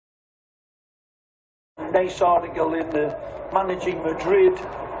nice article in the Managing Madrid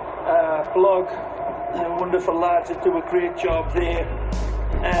blog. Wonderful lads that do a great job there.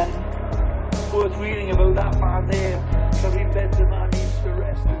 And worth reading about that man there. Karim Benzema needs to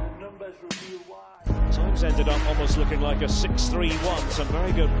rest, and the numbers reveal why. Times ended up almost looking like a 6-3-1. Some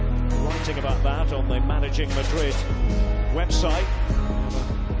very good writing about that on the Managing Madrid website.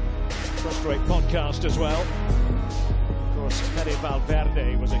 First-rate podcast as well. Of course, Fede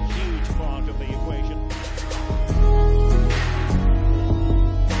Valverde was a huge part of the equation.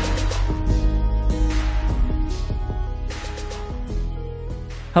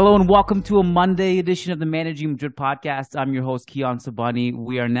 Hello and welcome to a Monday edition of the Managing Madrid Podcast. I'm your host, Kiyan Sobhani.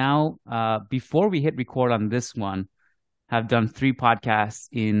 We are now, before we hit record on this one, have done 3 podcasts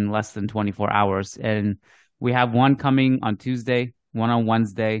in less than 24 hours. And we have one coming on Tuesday, one on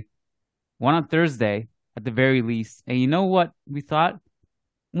Wednesday, one on Thursday at the very least. And you know what we thought?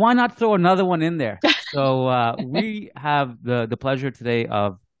 Why not throw another one in there? So we have the pleasure today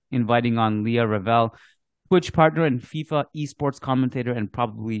of inviting on Leah Revelle, Twitch partner and FIFA esports commentator, and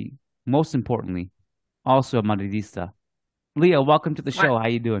probably most importantly, also a Madridista. Leah, welcome to the show. How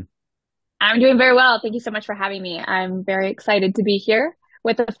you doing? I'm doing very well. Thank you so much for having me. I'm very excited to be here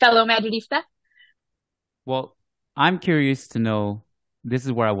with a fellow Madridista. Well, I'm curious to know, this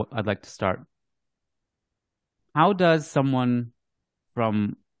is where I'd like to start. How does someone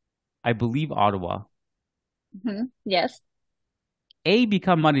from, I believe, Ottawa, Yes,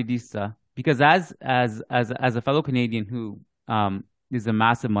 become Madridista? Because as a fellow Canadian who is a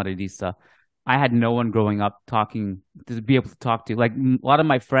massive Madridista, I had no one growing up to be able to talk to. Like a lot of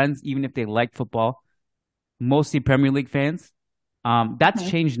my friends, even if they like football, mostly Premier League fans. That's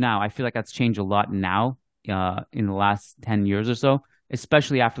changed now. I feel like that's changed a lot now in the last 10 years or so,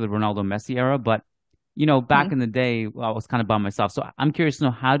 especially after the Ronaldo Messi era. But, you know, back in the day, I was kind of by myself. So I'm curious to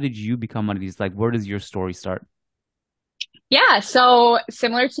know, how did you become Madridista? Like, where does your story start? Yeah, so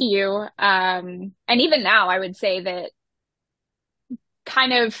similar to you, and even now, I would say that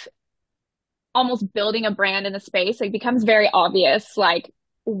kind of almost building a brand in the space, like, becomes very obvious, like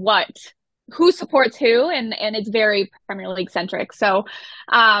who supports who, and it's very Premier League centric. So,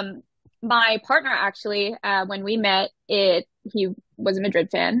 my partner actually, when we met, he was a Madrid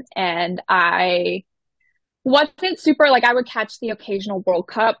fan, and I wasn't super, like, I would catch the occasional World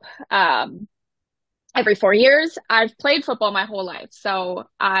Cup, every 4 years. I've played football my whole life. So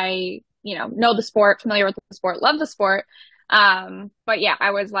I, know the sport, familiar with the sport, love the sport. But yeah,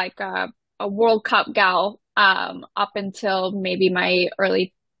 I was like a World Cup gal, up until maybe my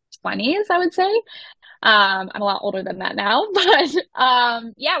early 20s, I would say. I'm a lot older than that now, but,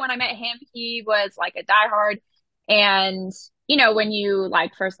 yeah, when I met him, he was like a diehard. And, when you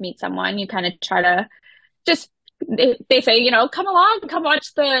like first meet someone, you kind of try to just, they say, come along, come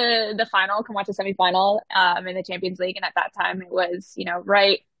watch the final, come watch the semifinal in the Champions League. And at that time, it was,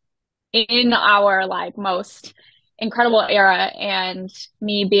 right in our like most incredible era. And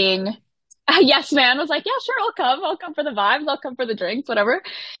me being a yes man was like, yeah, sure, I'll come for the vibes, I'll come for the drinks, whatever.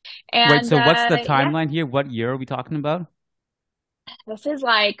 And Wait, so what's the timeline here? What year are we talking about? This is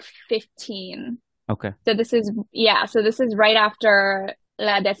like 15. Okay. So this is right after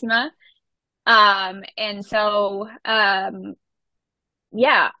La Decima. And so,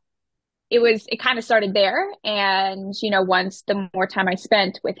 yeah, it kind of started there. And, once the more time I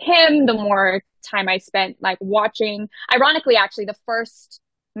spent with him, the more time I spent like watching, ironically, actually, the first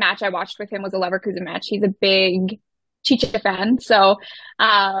match I watched with him was a Leverkusen match. He's a big Chicha fan. So,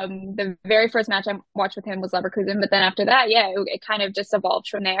 the very first match I watched with him was Leverkusen. But then after that, yeah, it kind of just evolved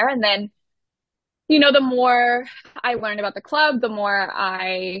from there. And then, the more I learned about the club, the more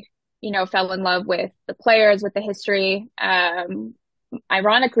I fell in love with the players, with the history.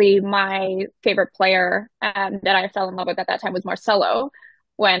 Ironically, my favorite player that I fell in love with at that time was Marcelo,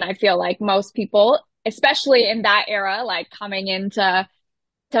 when I feel like most people, especially in that era, like coming into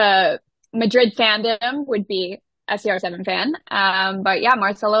Madrid fandom, would be a CR7 fan. But yeah,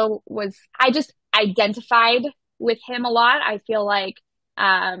 Marcelo I just identified with him a lot. I feel like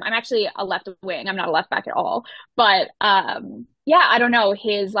I'm actually a left wing. I'm not a left back at all. But yeah, I don't know,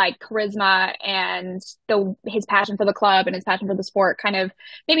 his like charisma and his passion for the club and his passion for the sport kind of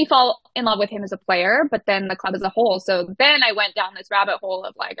made me fall in love with him as a player, but then the club as a whole. So then I went down this rabbit hole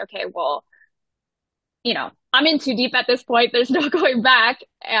of like, okay, well, I'm in too deep at this point. There's no going back.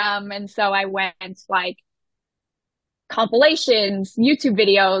 And so I went like compilations, YouTube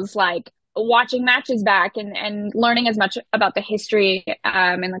videos, like watching matches back and learning as much about the history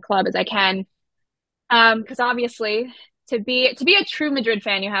in the club as I can. Because obviously to be a true Madrid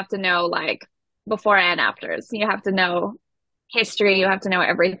fan, you have to know like before and afters. You have to know history. You have to know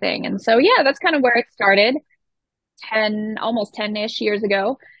everything. And so, yeah, that's kind of where it started almost 10-ish years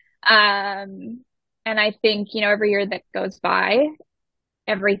ago. And I think, every year that goes by,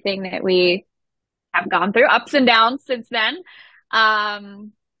 everything that we have gone through, ups and downs since then,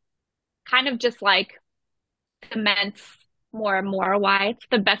 kind of just like cements more and more why it's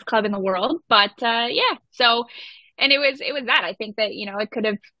the best club in the world. But yeah, so, and it was that. I think that,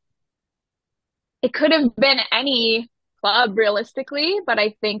 it could have been any club realistically, but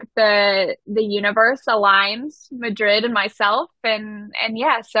I think the universe aligns Madrid and myself, and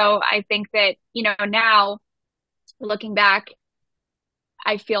yeah, so I think that, now looking back,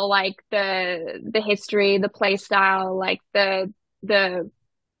 I feel like the history, the play style, like the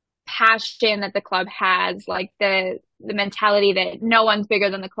passion that the club has, like the mentality that no one's bigger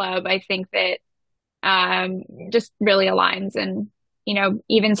than the club, I think that just really aligns. And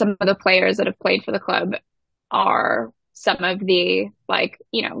even some of the players that have played for the club are some of the, like,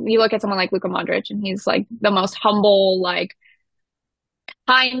 you look at someone like Luka Modric, and he's like the most humble, like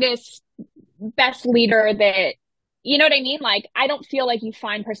kindest, best leader that, you know what I mean? Like, I don't feel like you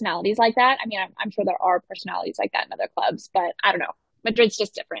find personalities like that. I mean, I'm sure there are personalities like that in other clubs, but I don't know. Madrid's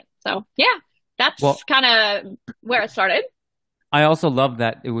just different. So yeah, that's kind of where it started. I also love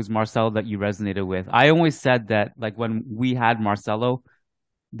that it was Marcelo that you resonated with. I always said that, like, when we had Marcelo,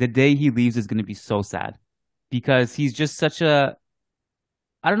 the day he leaves is going to be so sad, because he's just such a,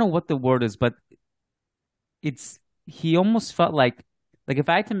 I don't know what the word is, but he almost felt like if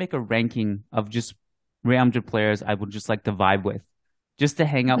I had to make a ranking of just Real Madrid players I would just like to vibe with, just to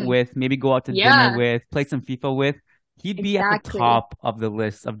hang out with, maybe go out to dinner with, play some FIFA with, he'd be at the top of the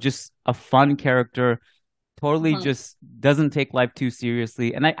list of just a fun character, totally just doesn't take life too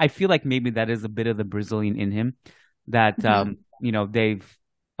seriously. And I feel like maybe that is a bit of the Brazilian in him, that,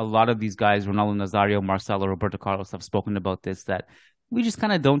 a lot of these guys, Ronaldo Nazario, Marcelo, Roberto Carlos, have spoken about this, that we just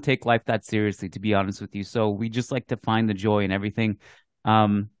kind of don't take life that seriously, to be honest with you. So we just like to find the joy in everything.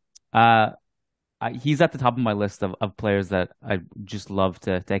 He's at the top of my list of players that I just love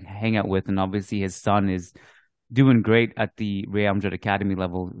to hang out with. And obviously his son is doing great at the Real Madrid Academy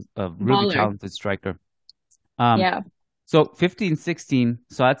level, a really talented striker. So 15, 16.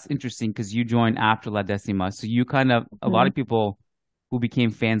 So that's interesting because you joined after La Decima. So you kind of, a lot of people who became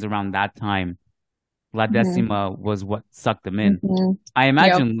fans around that time, La Decima was what sucked them in. I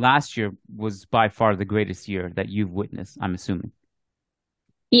imagine last year was by far the greatest year that you've witnessed, I'm assuming.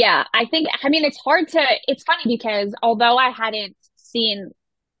 Yeah, I mean, it's funny because although I hadn't seen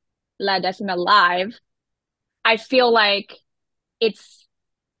La Decima live, I feel like it's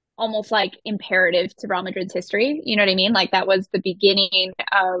almost like imperative to Real Madrid's history. You know what I mean? Like, that was the beginning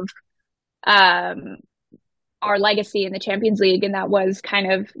of our legacy in the Champions League. And that was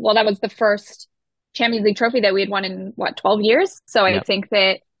that was the first Champions League trophy that we had won in 12 years. So I think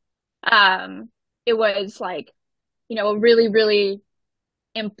that it was like, a really, really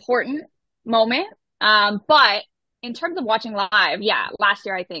important moment. But in terms of watching live, last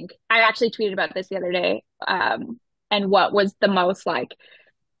year, I think I actually tweeted about this the other day. And what was the most like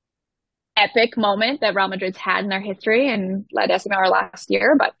epic moment that Real Madrid's had in their history, and La Decima our last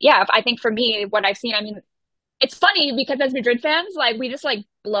year. But yeah, I think for me, what I've seen, I mean, it's funny because as Madrid fans, like, we just like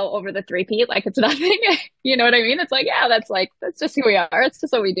blow over the three-peat like it's nothing. You know what I mean? It's like, yeah, that's just who we are. It's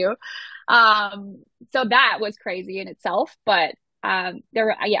just what we do. So that was crazy in itself, but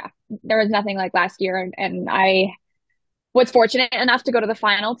there was nothing like last year, and I was fortunate enough to go to the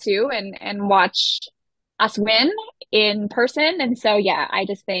final too, and watch us win in person. And so yeah, I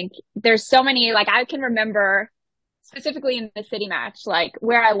just think there's so many, like, I can remember specifically in the City match, like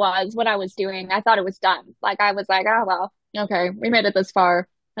where I was, what I was doing. I thought it was done. Like, I was like, oh well, okay, we made it this far,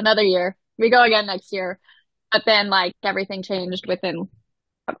 another year, we go again next year. But then, like, everything changed within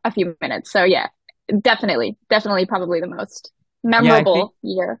a few minutes. So yeah, definitely probably the most memorable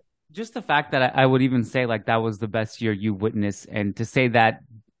year. Just the fact that I would even say, like, that was the best year you witnessed, and to say that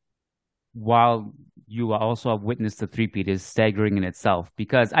while you also have witnessed the three-peat is staggering in itself.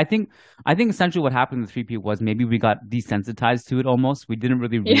 Because I think essentially what happened in the three-peat was maybe we got desensitized to it almost. We didn't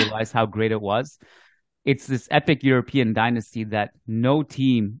really realize how great it was. It's this epic European dynasty that no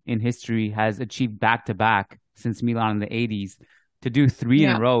team in history has achieved back-to-back since Milan in the 80s. To do three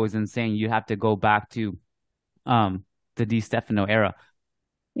in a row is insane. You have to go back to the Di Stefano era.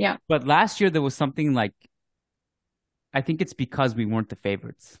 Yeah. But last year there was something like, I think it's because we weren't the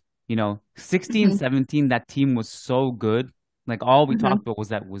favorites. 16, 17, that team was so good. Like, all we talked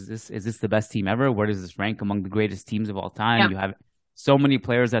about was is this the best team ever? Where does this rank among the greatest teams of all time? Yeah. You have so many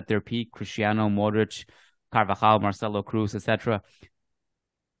players at their peak: Cristiano, Modric, Carvajal, Marcelo, Cruz, etc.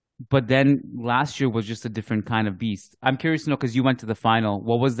 but then last year was just a different kind of beast. I'm curious to know, because you went to the final.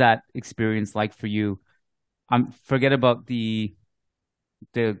 What was that experience like for you? Forget about the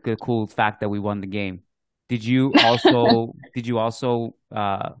cool fact that we won the game. Did you also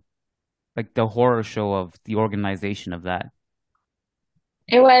like the horror show of the organization of that?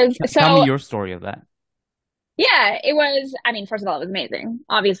 It was Tell me so your story of that. yeah, it was. I mean, first of all, it was amazing.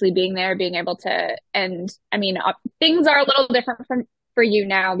 Obviously, being there, being able to, and I mean, things are a little different for you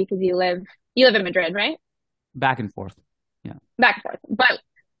now because you live in Madrid, right? Back and forth. Yeah. Back and forth. But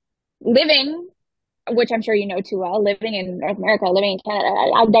living, which I'm sure you know too well, living in North America, living in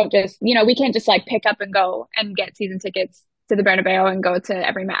Canada, I don't just, we can't just like pick up and go and get season tickets to the Bernabeu and go to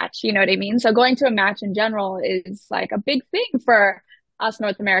every match. You know what I mean? So going to a match in general is like a big thing for us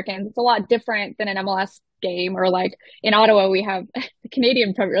North Americans. It's a lot different than an MLS game, or like in Ottawa, we have the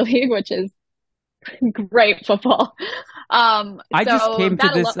Canadian Premier League, which is great football. I just So came to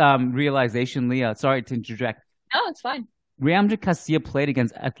that this alone, realization, Leah. Sorry to interject. no, it's fine. Real Madrid Castilla played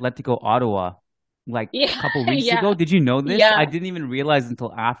against Atletico Ottawa like Yeah, a couple weeks yeah, ago. Did you know this? I yeah. didn't even realize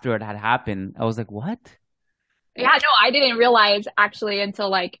until after it had happened. I was like, what? Yeah, no, I didn't realize actually until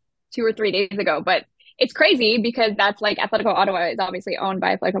like 2 or 3 days ago. But it's crazy because that's like Atletico Ottawa is obviously owned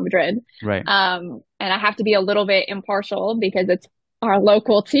by Atletico Madrid. Right. And I have to be a little bit impartial because it's our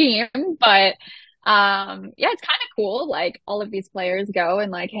local team. But yeah, it's kind of cool. Like all of these players go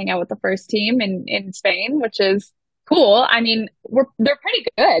and like hang out with the first team in Spain, which is cool. I mean, they're pretty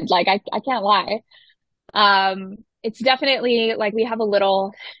good. Like I can't lie. It's definitely like we have a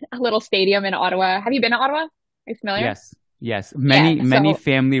little stadium in Ottawa. Have you been to Ottawa? Are you familiar? Yes. Yes. Yeah. Many So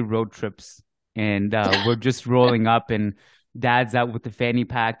family road trips. And we're just rolling up, and dad's out with the fanny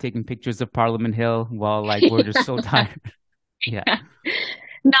pack taking pictures of Parliament Hill while like we're just so tired. Yeah. yeah,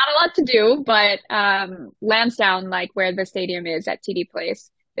 not a lot to do, but Lansdowne, like where the stadium is at TD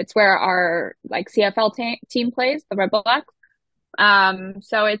Place, it's where our like CFL team plays, the Red Blacks.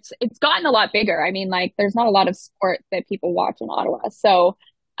 So it's gotten a lot bigger. I mean, like there's not a lot of sport that people watch in Ottawa. So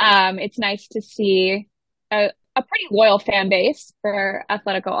it's nice to see a pretty loyal fan base for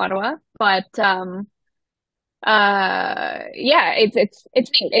Atletico Ottawa. But yeah, it's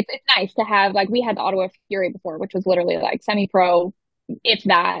neat. It's nice to have like we had the Ottawa Fury before, which was literally like semi-pro, if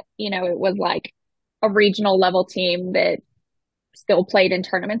that, it was like a regional level team that still played in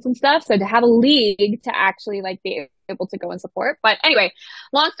tournaments and stuff. So to have a league to actually like be able to go and support. But anyway,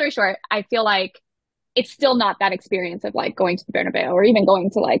 long story short, I feel like it's still not that experience of like going to the Bernabeu or even going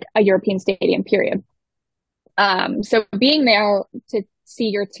to like a European stadium, period. So being there to see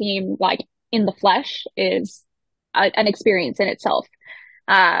your team like in the flesh is an experience in itself.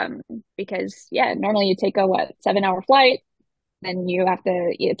 Because yeah, normally you take a 7-hour flight, then you have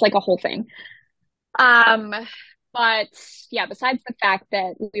to, it's like a whole thing. Um, but yeah, besides the fact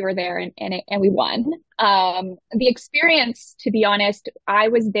that we were there and we won, the experience, to be honest, I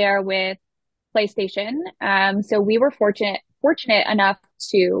was there with PlayStation. So we were fortunate enough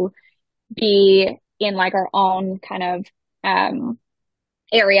to be in like our own kind of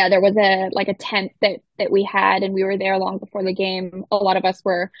area. There was a tent that we had, and we were there long before the game. A lot of us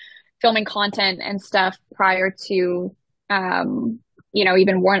were filming content and stuff prior to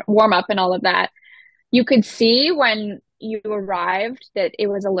even warm up and all of that. You could see when you arrived that it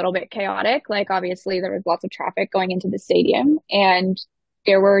was a little bit chaotic. Like obviously there was lots of traffic going into the stadium, and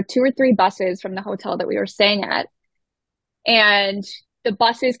there were 2 or 3 buses from the hotel that we were staying at, and the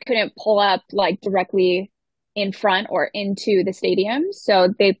buses couldn't pull up like directly in front or into the stadium. So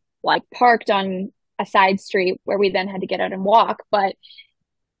they like parked on a side street where we then had to get out and walk. But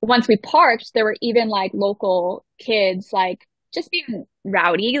once we parked, there were even like local kids, like just being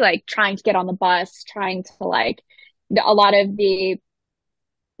rowdy, like trying to get on the bus, trying to like, a lot of the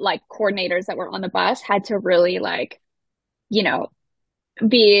like coordinators that were on the bus had to really like,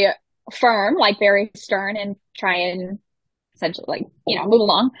 be firm, like very stern, and try and essentially like, move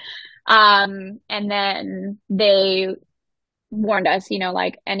along. And then they warned us,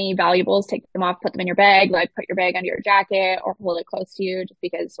 like any valuables, take them off, put them in your bag, like put your bag under your jacket or hold it close to you, just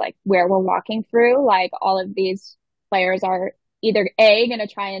because like where we're walking through, like all of these players are either going to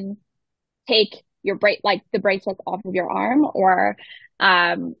try and take your like the bracelets off of your arm, or,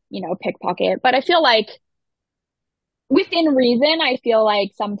 pickpocket. But I feel like within reason, I feel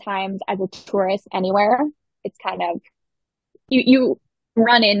like sometimes as a tourist anywhere, it's kind of, you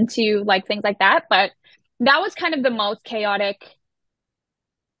run into like things like that. But that was kind of the most chaotic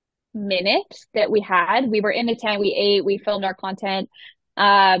minute that we had. We were in the tent, we ate, we filmed our content.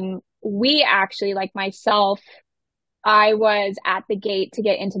 We actually, like myself, I was at the gate to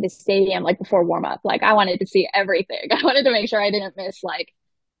get into the stadium like before warm up. Like I wanted to see everything. I wanted to make sure I didn't miss like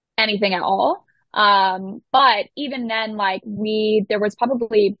anything at all. But even then, like there was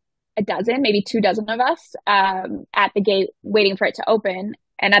probably a dozen, maybe 2 dozen of us, at the gate waiting for it to open.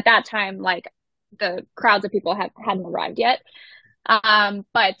 And at that time, like the crowds of people hadn't arrived yet.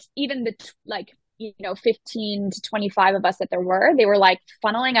 But even the, 15 to 25 of us that there were, they were like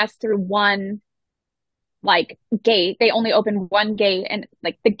funneling us through one like gate. They only opened one gate, and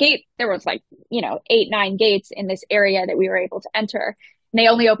like the gate, there was 8, 9 gates in this area that we were able to enter. And they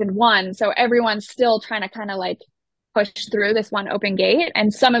only opened one. So everyone's still trying to kind of like push through this one open gate.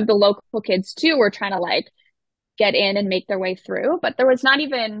 And some of the local kids too were trying to like get in and make their way through. But there was not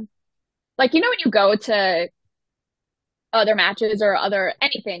even when you go to other matches or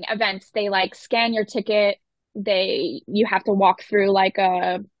anything events, they like scan your ticket. You have to walk through like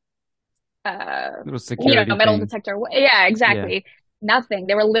a little security metal thing. detector. Yeah, exactly. Yeah. Nothing.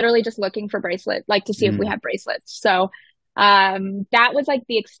 They were literally just looking for bracelets, like to see if we had bracelets. So that was like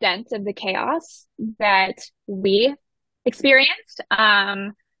the extent of the chaos that we experienced.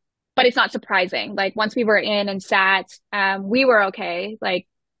 But it's not surprising. Like once we were in and sat, we were okay. Like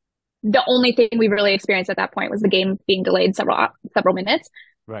the only thing we really experienced at that point was the game being delayed several minutes.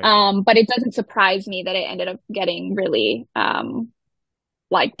 Right. But it doesn't surprise me that it ended up getting really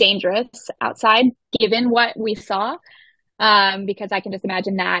dangerous outside, given what we saw. Because I can just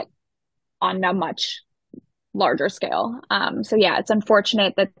imagine that on a much larger scale. So yeah, it's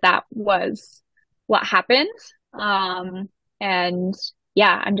unfortunate that was what happened. And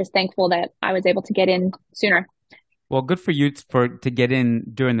yeah, I'm just thankful that I was able to get in sooner. Well, good for you to get in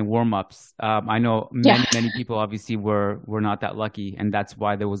during the warm-ups. I know many people obviously were not that lucky, and that's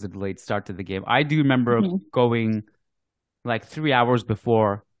why there was a delayed start to the game. I do remember going like 3 hours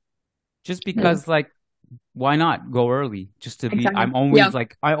before, just because why not go early? Just to be. I'm always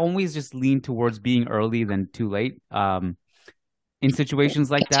I always just lean towards being early than too late. In situations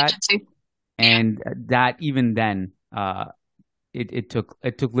like that, and that even then, it took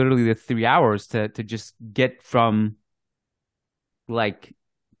literally the 3 hours to just get from.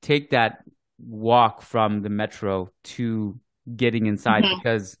 Take that walk from the metro to getting inside,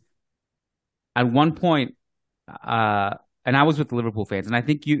 because at one point, and I was with the Liverpool fans, and I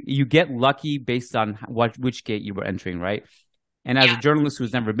think you get lucky based on which gate you were entering, right? And as a journalist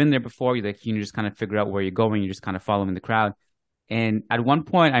who's never been there before, you just kind of figure out where you're going. You're just kind of following the crowd. And at one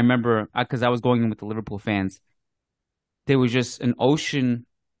point, I remember, because I was going in with the Liverpool fans, there was just an ocean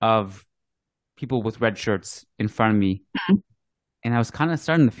of people with red shirts in front of me. And I was kind of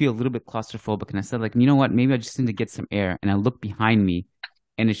starting to feel a little bit claustrophobic. And I said, you know what? Maybe I just need to get some air. And I looked behind me,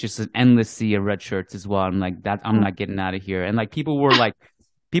 and it's just an endless sea of red shirts as well. I'm like, I'm not getting out of here. And people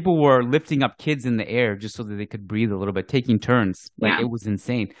were lifting up kids in the air just so that they could breathe a little bit, taking turns. It was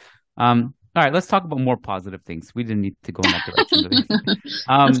insane. All right, let's talk about more positive things. We didn't need to go in that direction. Really.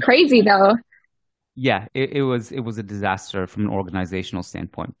 It's crazy though. Yeah, it was a disaster from an organizational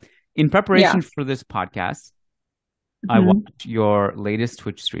standpoint. In preparation for this podcast, I watched your latest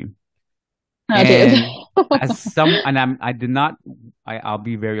Twitch stream. I did. I'll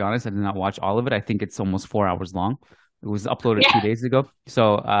be very honest, I did not watch all of it. I think it's almost 4 hours long. It was uploaded 2 days ago.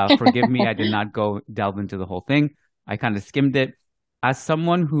 So forgive me, I did not go delve into the whole thing. I kind of skimmed it. As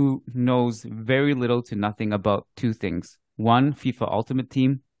someone who knows very little to nothing about two things: one, FIFA Ultimate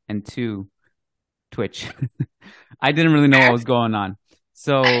Team, and two, Twitch. I didn't really know what was going on.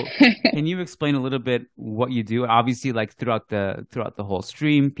 So can you explain a little bit what you do? Obviously, throughout the whole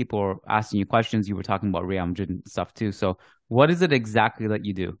stream, people were asking you questions. You were talking about Real Madrid and stuff too. So what is it exactly that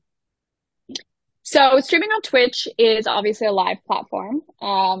you do? So streaming on Twitch is obviously a live platform,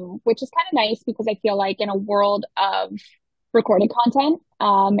 which is kind of nice because I feel like in a world of recorded content,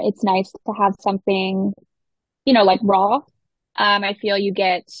 it's nice to have something, raw. I feel you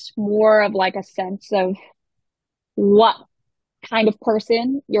get more of a sense of what kind of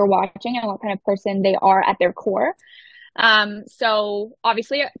person you're watching and what kind of person they are at their core. So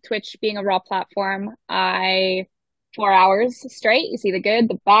obviously Twitch being a raw platform, 4 hours straight, you see the good,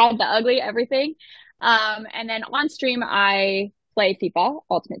 the bad, the ugly, everything. And then on stream, I play FIFA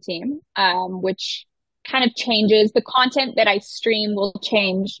Ultimate Team, which kind of changes. The content that I stream will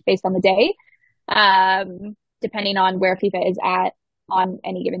change based on the day, depending on where FIFA is at on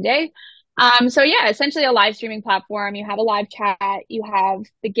any given day. So yeah, essentially a live streaming platform. You have a live chat, you have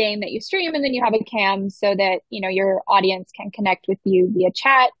the game that you stream, and then you have a cam so that, your audience can connect with you via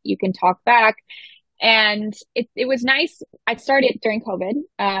chat. You can talk back. And it was nice. I started during COVID,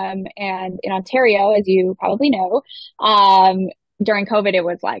 and in Ontario, as you probably know, during COVID, it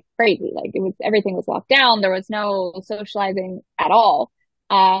was crazy. Everything was locked down. There was no socializing at all.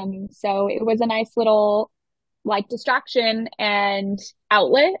 So it was a nice little distraction and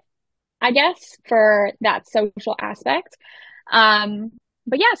outlet I guess, for that social aspect.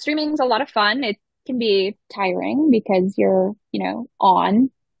 But yeah, streaming's a lot of fun. It can be tiring because you're,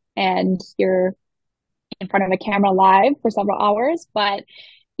 on and you're in front of a camera live for several hours, but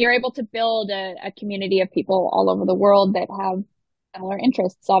you're able to build a community of people all over the world that have similar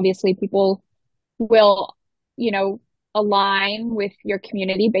interests. Obviously, people will, align with your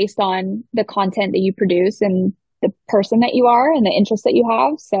community based on the content that you produce and the person that you are and the interests that you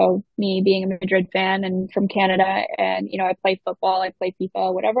have. So me being a Madrid fan and from Canada, and, I play football, I play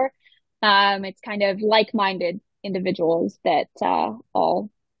FIFA, whatever. It's kind of like-minded individuals that all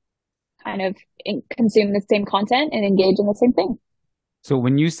kind of consume the same content and engage in the same thing. So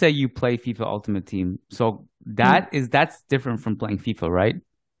when you say you play FIFA Ultimate Team, so that's different from playing FIFA, right?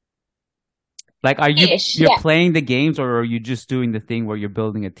 Like, are you're yeah. playing the games, or are you just doing the thing where you're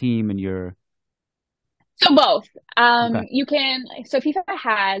building a team and you're... So both. Okay. So FIFA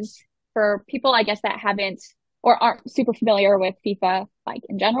has, for people, I guess, that haven't or aren't super familiar with FIFA, like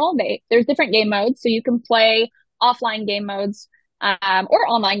in general, there's different game modes. So you can play offline game modes, or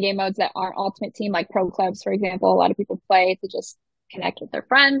online game modes that aren't Ultimate Team, like pro clubs, for example. A lot of people play to just connect with their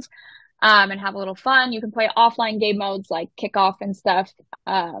friends, and have a little fun. You can play offline game modes like kickoff and stuff,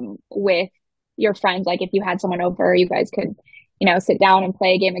 with your friends. Like if you had someone over, you guys could, sit down and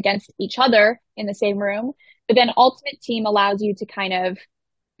play a game against each other in the same room. But then Ultimate Team allows you to kind of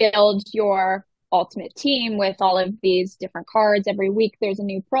build your Ultimate Team with all of these different cards. Every week there's a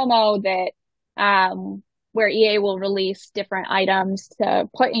new promo that, where EA will release different items to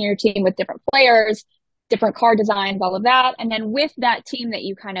put in your team with different players, different card designs, all of that. And then with that team that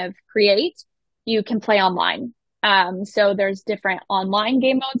you kind of create, you can play online. So there's different online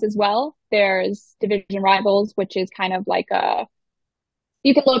game modes as well. There's Division Rivals, which is kind of like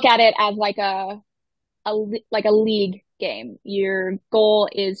you can look at it as like a league game. Your goal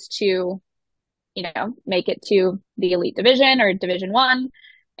is to, make it to the Elite Division or Division 1.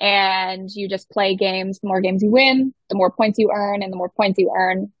 And you just play games. The more games you win, the more points you earn, and the more points you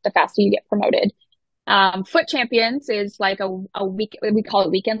earn, the faster you get promoted. Foot Champions is like a week, we call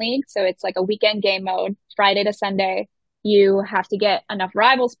it weekend league. So it's like a weekend game mode, Friday to Sunday. You have to get enough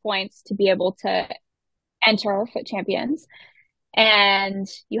rivals points to be able to enter Foot Champions. And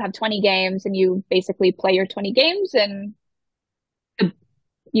you have 20 games, and you basically play your 20 games, and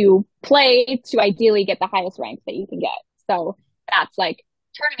you play to ideally get the highest rank that you can get. So that's like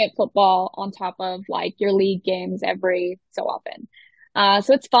tournament football on top of like your league games every so often.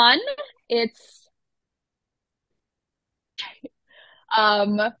 So it's fun. It's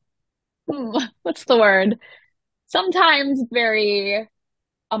what's the word? Sometimes very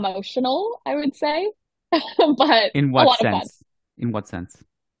emotional, I would say, but In a what lot of fun. sense? In what sense?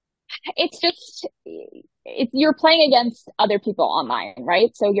 It's just, you're playing against other people online, right?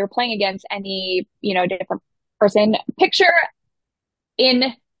 So you're playing against any, different person. Picture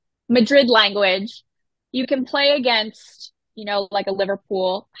in Madrid language, you can play against, like a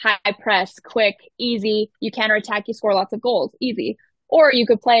Liverpool, high press, quick, easy. You counterattack, you score lots of goals, easy. Or you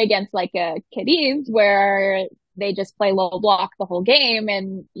could play against like a Cadiz where they just play low block the whole game,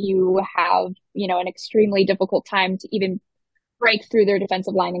 and you have, an extremely difficult time to even break through their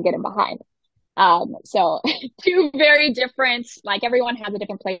defensive line and get in behind. So two very different, like everyone has a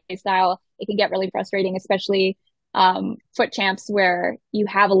different play style. It can get really frustrating, especially foot champs, where you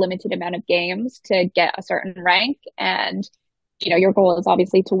have a limited amount of games to get a certain rank, and your goal is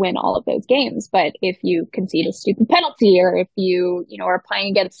obviously to win all of those games. But if you concede a stupid penalty, or if you are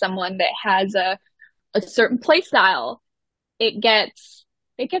playing against someone that has a certain play style, it gets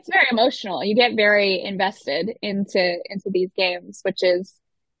very emotional. You get very invested into these games, which is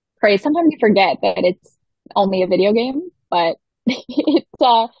crazy. Sometimes you forget that it's only a video game, but it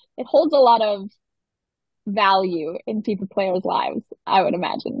holds a lot of value in people players' lives, I would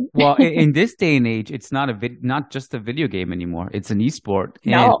imagine. Well, in this day and age, it's not just a video game anymore. It's an esport.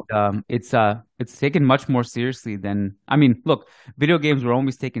 No. And it's taken much more seriously than, I mean, look, video games were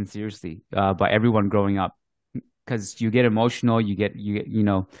always taken seriously by everyone growing up, because you get emotional, you get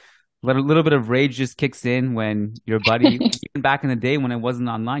a little bit of rage just kicks in when your buddy, even back in the day when it wasn't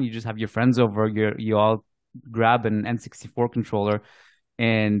online, you just have your friends over, you all grab an N64 controller,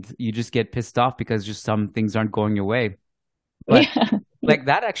 and you just get pissed off because just some things aren't going your way. But like,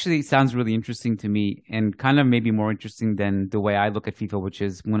 that actually sounds really interesting to me, and kind of maybe more interesting than the way I look at FIFA, which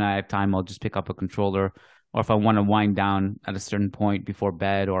is when I have time, I'll just pick up a controller, or if I want to wind down at a certain point before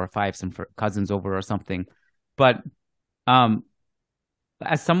bed, or if I have some cousins over or something. But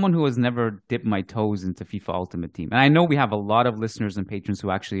as someone who has never dipped my toes into FIFA Ultimate Team, and I know we have a lot of listeners and patrons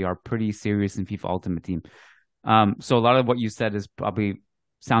who actually are pretty serious in FIFA Ultimate Team. So a lot of what you said is probably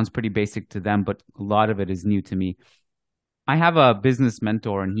sounds pretty basic to them, but a lot of it is new to me. I have a business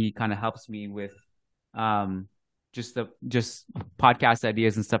mentor, and he kind of helps me with just podcast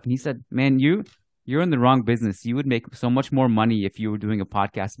ideas and stuff. And he said, "Man, you're in the wrong business. You would make so much more money if you were doing a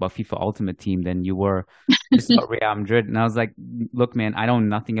podcast about FIFA Ultimate Team than you were just about Real Madrid." And I was like, "Look, man, I know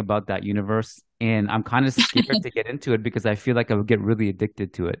nothing about that universe, and I'm kind of scared to get into it because I feel like I would get really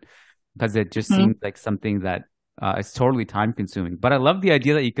addicted to it because it just seems like something that is totally time consuming." But I love the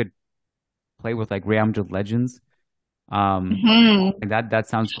idea that you could play with like Real Madrid legends. And that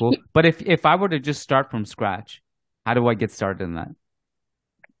sounds cool. But if I were to just start from scratch, how do I get started in that?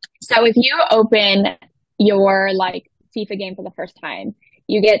 So if you open your like FIFA game for the first time,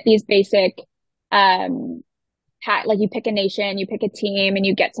 you get these basic like you pick a nation, you pick a team, and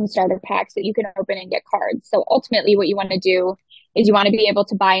you get some starter packs that you can open and get cards. So ultimately what you want to do is you want to be able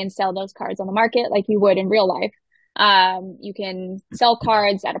to buy and sell those cards on the market like you would in real life. You can sell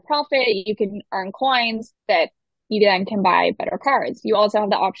cards at a profit, you can earn coins that you then can buy better cards. You also have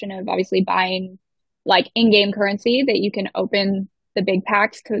the option of obviously buying like in-game currency that you can open the big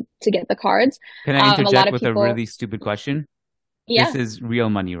packs to get the cards. Can I interject with a really stupid question? Yeah. This is real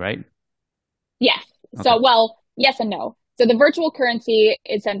money, right? Yes. Okay. So, well, yes and no. So the virtual currency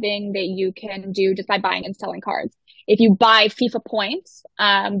is something that you can do just by buying and selling cards. If you buy FIFA points,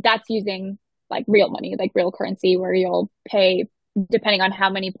 that's using like real money, like real currency, where you'll pay, depending on how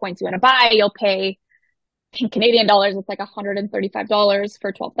many points you want to buy, you'll pay in Canadian dollars, it's like $135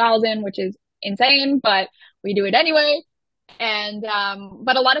 for 12,000, which is insane, but we do it anyway. And,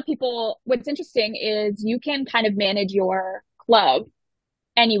 but a lot of people, what's interesting is you can kind of manage your club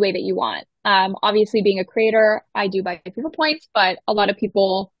any way that you want. Obviously being a creator, I do buy FIFA points, but a lot of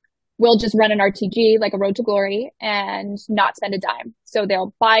people will just run an RTG, like a Road to Glory, and not spend a dime. So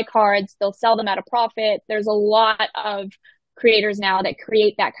they'll buy cards, they'll sell them at a profit. There's a lot of creators now that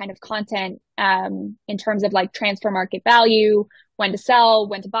create that kind of content, in terms of like transfer market value, when to sell,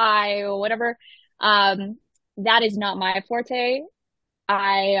 when to buy, or whatever. That is not my forte.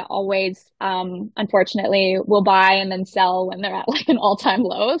 I always, unfortunately, will buy and then sell when they're at like an all-time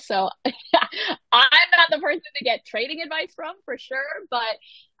low. So I'm not the person to get trading advice from, for sure. But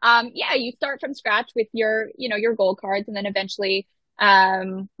yeah, you start from scratch with your gold cards, and then eventually,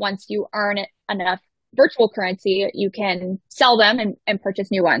 once you earn enough virtual currency, you can sell them and purchase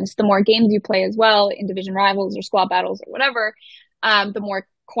new ones. The more games you play as well, in division rivals or squad battles or whatever, the more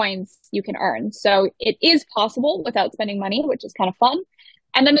coins you can earn. So it is possible without spending money, which is kind of fun.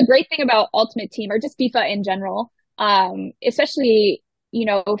 And then the great thing about Ultimate Team, or just FIFA in general, especially,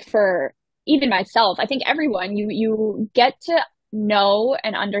 for even myself, I think everyone, you get to know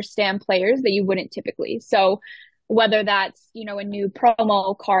and understand players that you wouldn't typically. So whether that's, a new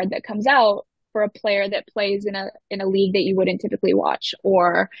promo card that comes out for a player that plays in a league that you wouldn't typically watch,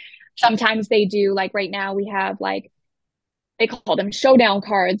 or sometimes they do, like right now we have like, they call them showdown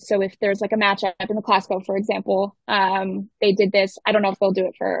cards. So if there's like a matchup in the Clasico, for example, they did this. I don't know if they'll do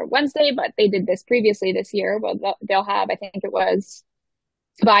it for Wednesday, but they did this previously this year. But they'll have, I think it was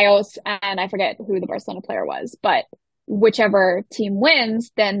Ceballos, and I forget who the Barcelona player was, but whichever team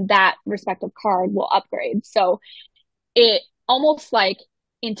wins, then that respective card will upgrade. So it almost like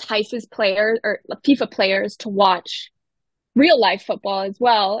entices players or FIFA players to watch real life football as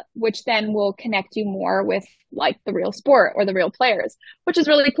well, which then will connect you more with like the real sport or the real players, which is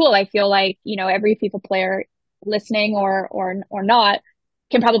really cool. I feel like, every FIFA player listening or not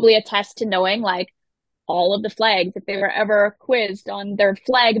can probably attest to knowing like all of the flags. If they were ever quizzed on their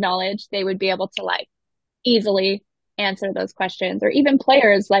flag knowledge, they would be able to like easily answer those questions. Or even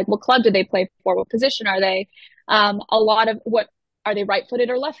players, like what club do they play for? What position are they? A lot of what are they, right-footed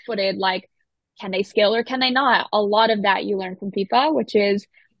or left-footed? Like, can they skill or can they not? A lot of that you learn from FIFA, which is,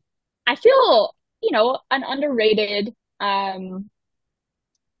 I feel, an underrated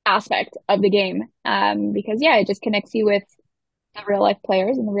aspect of the game. Because yeah, it just connects you with the real life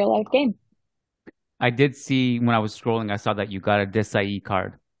players in the real life game. I did see when I was scrolling, I saw that you got a Decima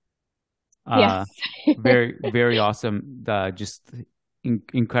card. Yes. Very, very awesome. Just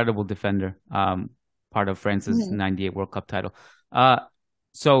incredible defender. Part of France's 98 World Cup title.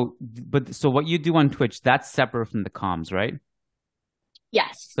 So what you do on Twitch, that's separate from the comms, right?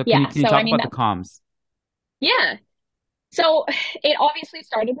 Yes. So can you talk about the comms? Yeah. So it obviously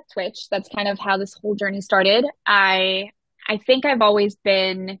started with Twitch. That's kind of how this whole journey started. I think I have always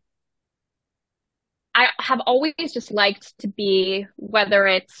just liked to be, whether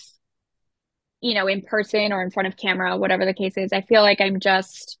it's, in person or in front of camera, whatever the case is, I feel like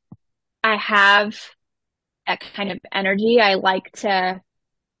I have that kind of energy. I like to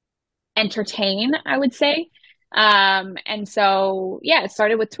entertain, I would say. And so, yeah, it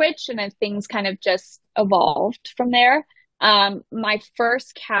started with Twitch and then things kind of just evolved from there. My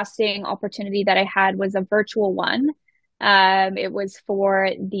first casting opportunity that I had was a virtual one. It was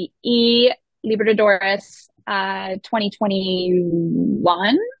for the Libertadores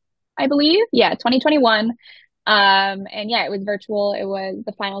 2021, I believe. Yeah, 2021. And yeah, it was virtual.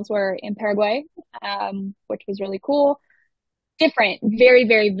 The finals were in Paraguay, which was really cool. Different, very,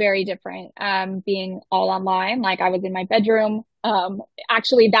 very, very different, being all online. Like I was in my bedroom.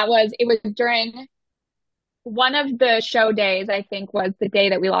 Actually it was during one of the show days, I think was the day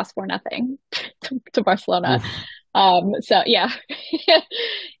that we lost 4-0 to Barcelona. So yeah,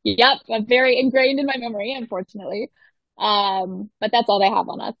 yep, very ingrained in my memory, unfortunately. But that's all they have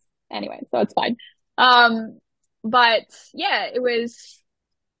on us anyway, so it's fine. But yeah, it was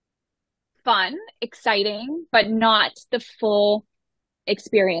fun, exciting, but not the full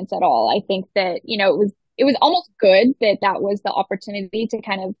experience at all. I think that, it was almost good that that was the opportunity to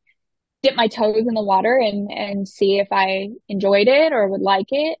kind of dip my toes in the water and see if I enjoyed it or would like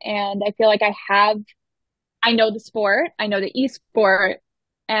it. And I feel like I know the sport, I know the esport,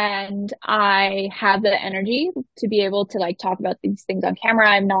 and I have the energy to be able to like talk about these things on camera.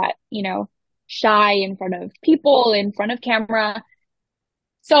 I'm not, shy in front of people, in front of camera.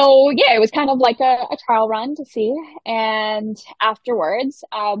 So yeah, it was kind of like a trial run to see. And afterwards,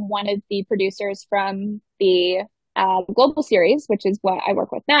 one of the producers from the global series, which is what I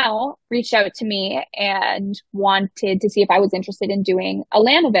work with now, reached out to me and wanted to see if I was interested in doing a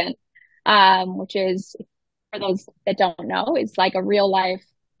LAN event, which is, for those that don't know, is like a real life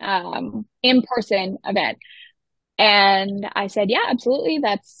in-person event. And I said, yeah, absolutely.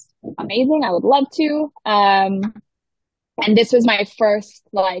 That's amazing. I would love to. And this was my first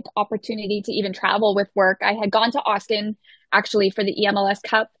like opportunity to even travel with work. I had gone to Austin actually for the EMLS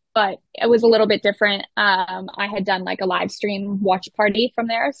Cup, but it was a little bit different. I had done like a live stream watch party from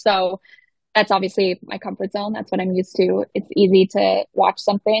there. So that's obviously my comfort zone. That's what I'm used to. It's easy to watch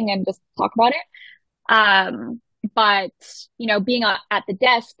something and just talk about it. But, being at the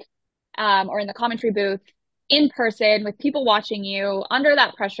desk, or in the commentary booth in person with people watching you under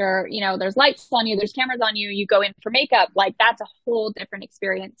that pressure, there's lights on you, there's cameras on you, you go in for makeup, like that's a whole different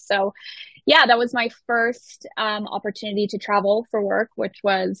experience. So yeah, that was my first, opportunity to travel for work, which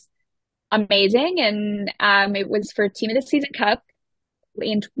was amazing. And, it was for Team of the Season Cup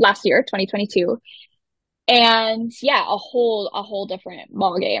in last year, 2022. And yeah, a whole different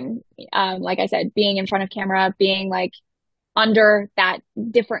ball game. Like I said, being in front of camera, being like under that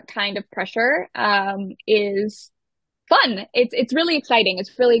different kind of pressure, is fun. It's really exciting.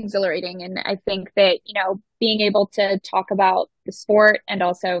 It's really exhilarating. And I think that, being able to talk about the sport and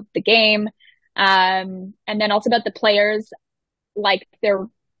also the game, and then also about the players, like they're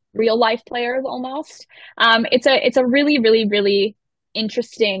real life players almost. It's a really, really, really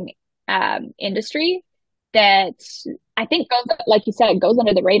interesting, industry that I think goes, like you said, goes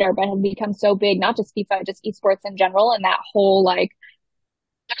under the radar, but has become so big, not just FIFA, just esports in general. And that whole, like,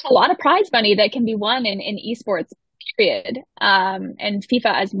 there's a lot of prize money that can be won in esports, period. And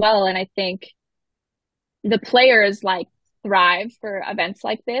FIFA as well. And I think the players like thrive for events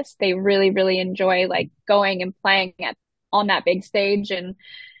like this. They really, really enjoy like going and playing on that big stage. And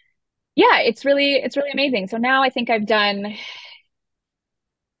yeah, it's really amazing. So now I think I've done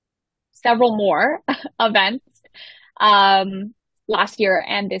several more events, last year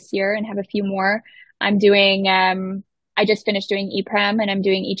and this year, and have a few more. I'm doing, I just finished doing E-Prem and I'm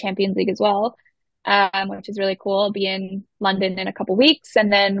doing E-Champions League as well, which is really cool. I'll be in London in a couple weeks,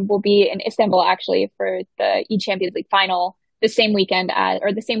 and then we'll be in Istanbul actually for the E-Champions League final the same weekend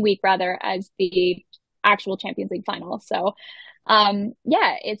or the same week rather as the actual Champions League final. So,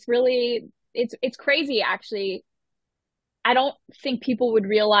 yeah, it's crazy actually. I don't think people would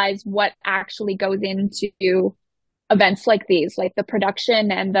realize what actually goes into events like these, like the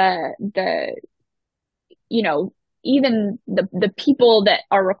production and the even the people that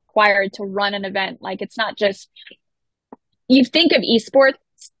are required to run an event. Like, it's not just, you think of esports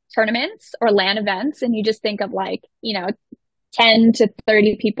tournaments or LAN events and you just think of like, 10 to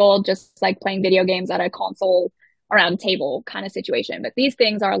 30 people just like playing video games at a console around a table kind of situation. But these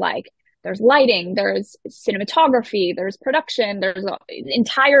things are like, there's lighting, there's cinematography, there's production, there's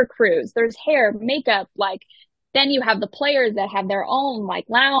entire crews, there's hair, makeup, like, then you have the players that have their own like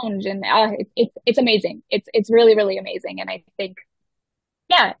lounge, and it's amazing. It's really, really amazing. And I think,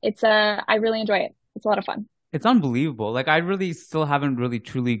 yeah, I really enjoy it. It's a lot of fun. It's unbelievable. Like, I really still haven't really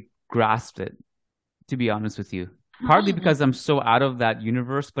truly grasped it, to be honest with you. Partly because I'm so out of that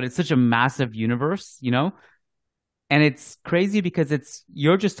universe, but it's such a massive universe, And it's crazy because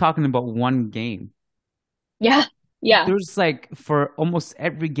you're just talking about one game. Yeah. Yeah. There's like for almost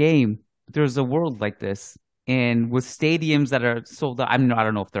every game, there's a world like this. And with stadiums that are sold out, I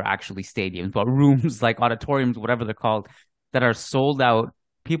don't know if they're actually stadiums, but rooms like auditoriums, whatever they're called, that are sold out.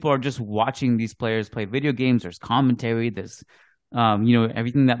 People are just watching these players play video games. There's commentary. There's,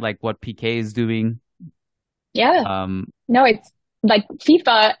 everything that like what PK is doing. Yeah. No, it's like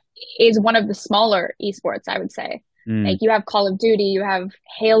FIFA is one of the smaller esports, I would say. Like you have Call of Duty, you have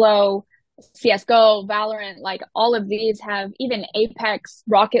Halo, CSGO, Valorant, like all of these have, even Apex,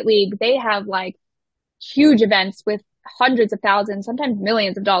 Rocket League, they have like huge events with hundreds of thousands, sometimes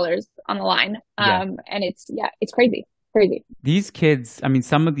millions of dollars on the line. And it's crazy. Crazy. These kids, I mean,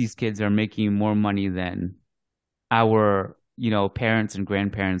 some of these kids are making more money than our, parents and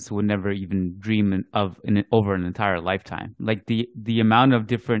grandparents would never even dream of over an entire lifetime. Like the amount of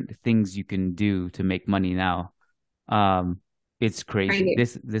different things you can do to make money now, it's crazy.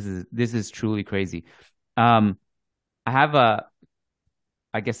 This is truly crazy. I have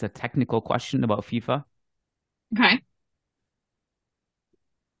I guess a technical question about FIFA. Okay.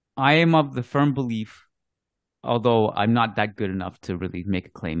 I am of the firm belief, although I'm not that good enough to really make a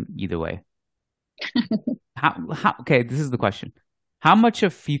claim either way. Okay, this is the question. How much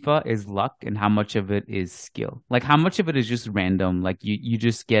of FIFA is luck and how much of it is skill? Like how much of it is just random? Like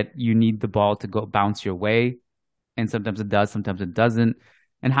you need the ball to go bounce your way, and sometimes it does, sometimes it doesn't.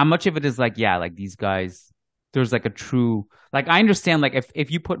 And how much of it is like, like these guys, there's like a true, like I understand, like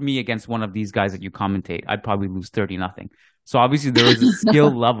if you put me against one of these guys that you commentate, I'd probably lose 30-0. So obviously there is a skill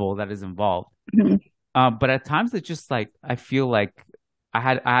level that is involved. But at times it's just like, I feel like I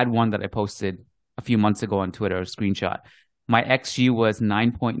had one that I posted a few months ago on Twitter, a screenshot. My XG was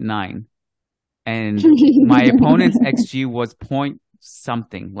 9.9 and my opponent's XG was point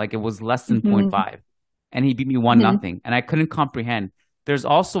something, like it was less than 0.5, and he beat me 1-0, and I couldn't comprehend. There's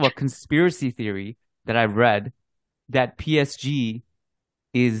also a conspiracy theory that I've read that PSG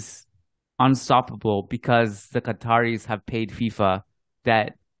is unstoppable because the Qataris have paid FIFA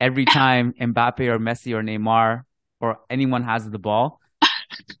that every time Mbappe or Messi or Neymar or anyone has the ball,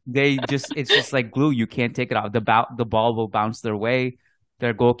 it's just like glue. You can't take it out. The ball will bounce their way.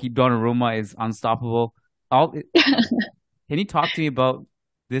 Their goalkeeper Donnarumma is unstoppable. Can you talk to me about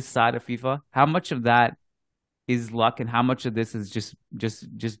this side of FIFA? How much of that is luck and how much of this is just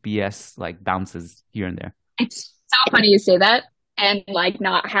BS, like bounces here and there? It's so funny you say that, and like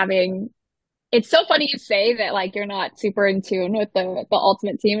not having. It's so funny you say that, like you're not super in tune with the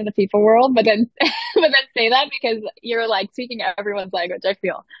ultimate team in the FIFA world, but then say that because you're like speaking everyone's language, I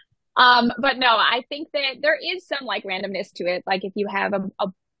feel. But no, I think that there is some like randomness to it. Like if you have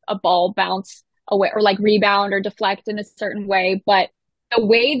a ball bounce away or like rebound or deflect in a certain way, but the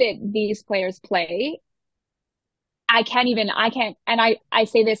way that these players play, I can't, and I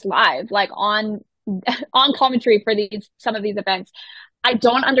say this live, like on commentary for some of these events. I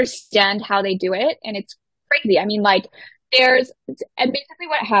don't understand how they do it, and it's crazy. I mean, like and basically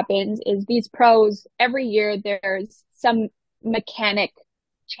what happens is these pros, every year there's some mechanic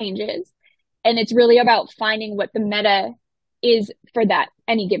changes, and it's really about finding what the meta is for that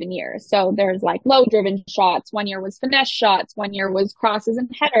any given year. So there's like low driven shots. One year was finesse shots. One year was crosses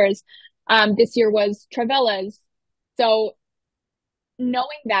and headers. This year was travellas. So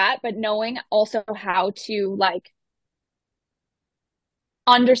knowing that, but knowing also how to like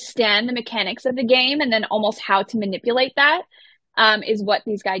understand the mechanics of the game and then almost how to manipulate that is what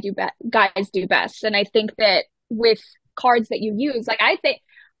these guys do best. And I think that with cards that you use, like I'm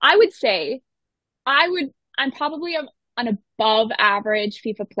probably an above average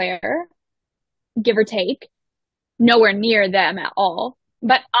FIFA player, give or take, nowhere near them at all.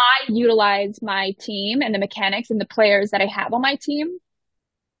 But I utilize my team and the mechanics and the players that I have on my team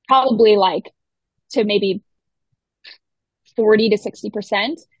probably like to maybe 40 to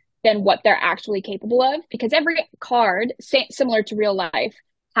 60% than what they're actually capable of, because every card, similar to real life,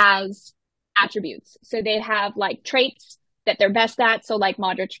 has attributes. So they have like traits that they're best at. So like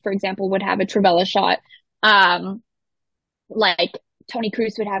Modric, for example, would have a Trivela shot. Like Toni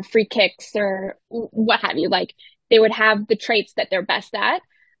Kroos would have free kicks or what have you. Like they would have the traits that they're best at,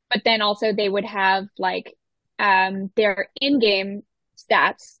 but then also they would have like their in-game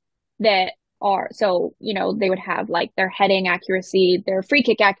stats that are, so, you know, they would have like their heading accuracy, their free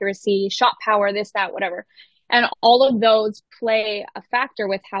kick accuracy, shot power, this, that, whatever. And all of those play a factor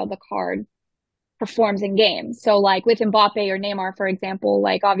with how the card performs in game. So like with Mbappe or Neymar, for example,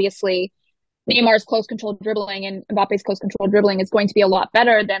 like obviously Neymar's close control dribbling and Mbappe's close control dribbling is going to be a lot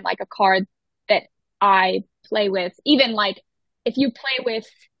better than like a card that I play with. Even like if you play with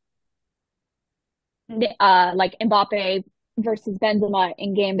like Mbappe versus Benzema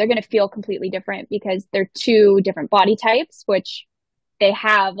in game, they're going to feel completely different because they're two different body types, which they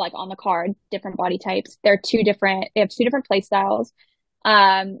have like on the card, different body types. They have two different play styles.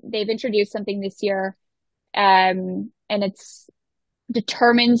 They've introduced something this year, and it's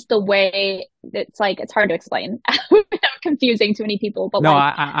determines the way it's like, it's hard to explain without confusing too many people, but No,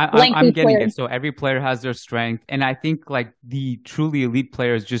 like I'm getting players. it. So every player has their strength, and I think like the truly elite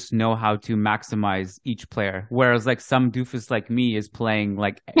players just know how to maximize each player, whereas like some doofus like me is playing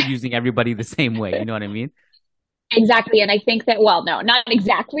like using everybody the same way. You know what I mean? Exactly. And I think that, well, no, not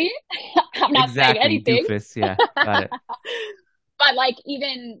exactly. I'm not saying Exactly, anything. doofus. Yeah, got it. But like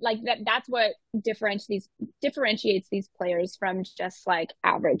even like that's what differentiates these players from just like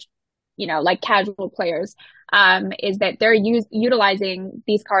average, like casual players, is that they're utilizing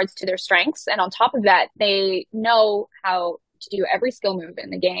these cards to their strengths. And on top of that, they know how to do every skill move in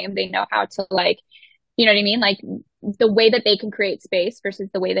the game. They know how to like, you know what I mean? Like the way that they can create space versus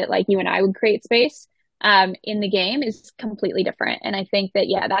the way that like you and I would create space in the game is completely different. And I think that,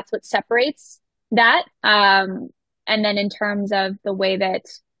 yeah, that's what separates that. And then in terms of the way that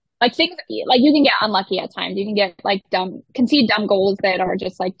like things, like you can get unlucky at times. You can get like concede dumb goals that are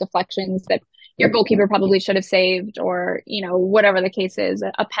just like deflections that your goalkeeper probably should have saved, or, whatever the case is,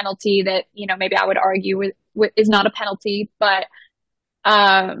 a penalty that, maybe I would argue with is not a penalty. But,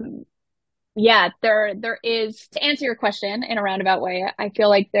 yeah, there is, to answer your question in a roundabout way, I feel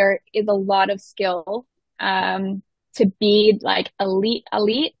like there is a lot of skill, to be like elite.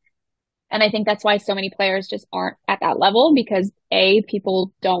 And I think that's why so many players just aren't at that level, because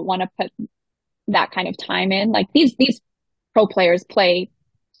people don't want to put that kind of time in. Like these pro players play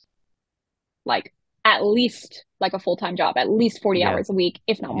like at least like a full-time job, at least 40 hours a week,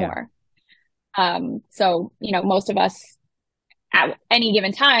 if not more. So, most of us at any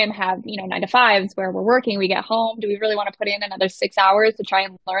given time have, 9 to 5s where we're working, we get home. Do we really want to put in another 6 hours to try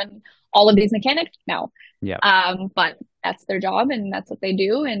and learn all of these mechanics? No. Yeah. But that's their job and that's what they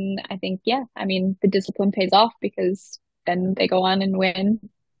do. And I think, the discipline pays off, because then they go on and win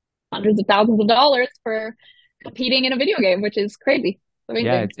hundreds of thousands of dollars for competing in a video game, which is crazy.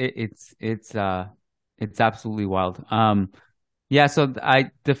 Yeah, it's absolutely wild. Yeah, so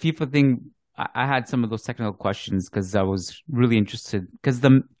the FIFA thing, I had some of those technical questions because I was really interested, because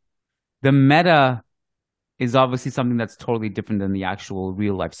the meta is obviously something that's totally different than the actual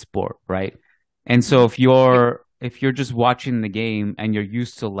real life sport, right? And so if you're just watching the game and you're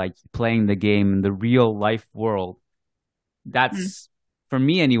used to like playing the game in the real life world, that's for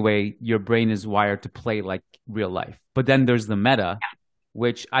me anyway, your brain is wired to play like real life. But then there's the meta,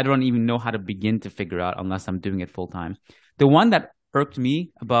 which I don't even know how to begin to figure out unless I'm doing it full time. The one that irked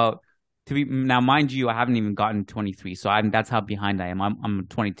me about now, mind you, I haven't even gotten 23, so that's how behind I am. I'm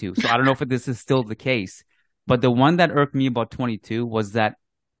 22, so I don't know if this is still the case. But the one that irked me about 22 was that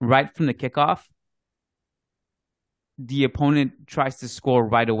right from the kickoff, the opponent tries to score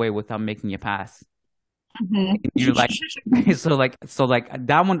right away without making a pass. Mm-hmm. You're like, so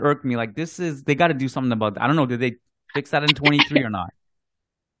that one irked me. Like they got to do something about that. I don't know. Did they fix that in 23 or not?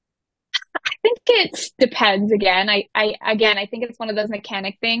 I think it depends. Again, I think it's one of those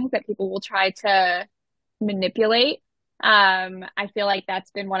mechanic things that people will try to manipulate. I feel like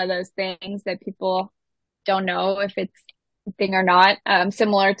that's been one of those things that people don't know if it's a thing or not.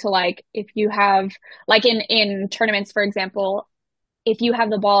 Similar to like if you have like in tournaments, for example, if you have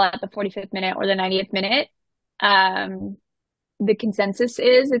the ball at the 45th minute or the 90th minute, the consensus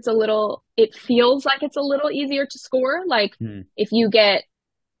is it feels like it's a little easier to score. Like if you get,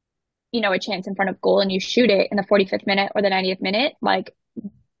 a chance in front of goal and you shoot it in the 45th minute or the 90th minute, like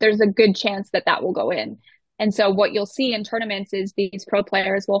there's a good chance that will go in. And so what you'll see in tournaments is these pro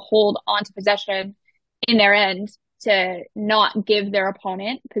players will hold on to possession in their end to not give their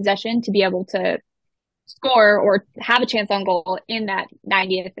opponent possession to be able to score or have a chance on goal in that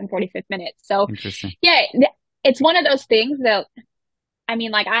 90th and 45th minute. So yeah, it's one of those things that,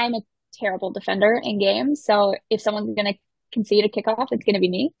 like I'm a terrible defender in games. So if someone's going to concede a kickoff, it's going to be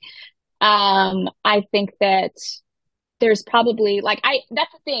me. I think that there's probably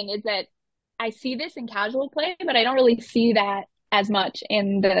that's the thing, is that I see this in casual play, but I don't really see that as much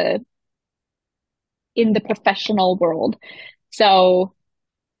in the professional world. So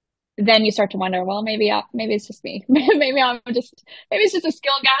then you start to wonder, well, maybe it's just me. maybe it's just a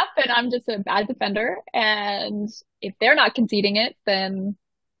skill gap and I'm just a bad defender. And if they're not conceding it, then,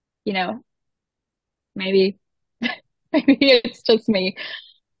 maybe it's just me.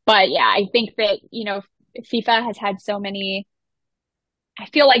 But yeah, I think that, FIFA has had I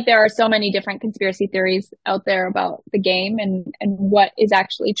feel like there are so many different conspiracy theories out there about the game and what is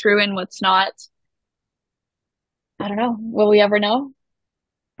actually true and what's not. I don't know. Will we ever know?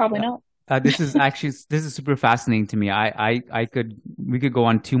 Probably not. This is super fascinating to me. We could go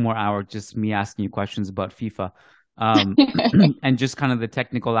on 2 more hours just me asking you questions about FIFA, and just kind of the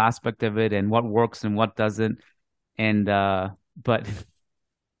technical aspect of it and what works and what doesn't. And but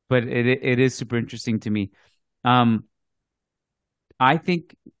it is super interesting to me. I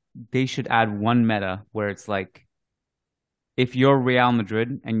think they should add one meta where it's like, if you're Real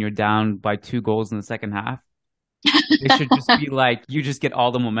Madrid and you're down by 2 goals in the second half, it should just be like you just get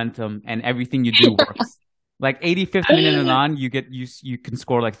all the momentum and everything you do works. Like 85th minute and on, you can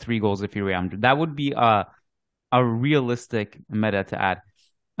score like 3 goals if you're Real Madrid. That would be a realistic meta to add.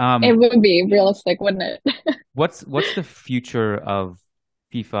 It would be realistic, wouldn't it? What's the future of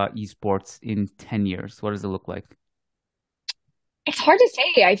FIFA esports in 10 years? What does it look like? It's hard to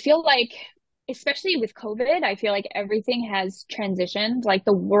say. I feel like, especially with COVID, I feel like everything has transitioned. Like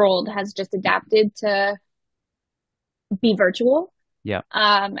the world has just adapted to be virtual. Yeah.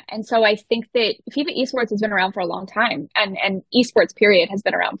 And so I think that FIFA esports has been around for a long time, and esports period has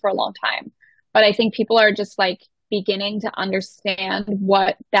been around for a long time. But I think people are just like beginning to understand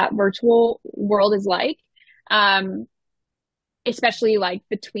what that virtual world is like. Especially like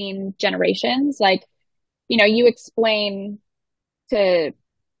between generations. Like, you explain to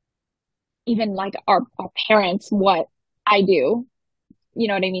even like our parents what I do, you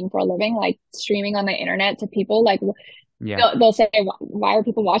know what I mean, for a living, like streaming on the internet to people, like Yeah, they'll say, why are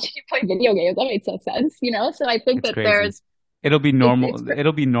people watching you play video games? That makes no sense, So I think it's that crazy. It'll be normal. it's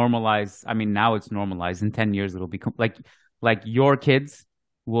It'll be normalized. I mean, now it's normalized. In 10 years, it'll become like your kids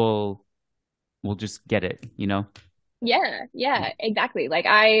will just get it, yeah, exactly. Like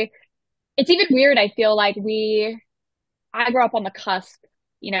it's even weird. I feel like I grew up on the cusp,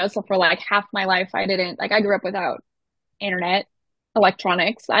 so for like half my life, I grew up without internet,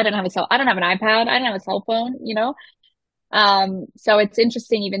 electronics. I don't have an iPad. I didn't have a cell phone. So it's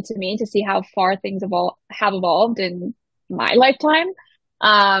interesting even to me to see how far things have evolved in my lifetime.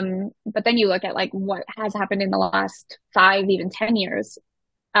 But then you look at like what has happened in the last 5, even 10 years.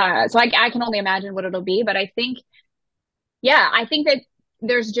 So I can only imagine what it'll be, but I think that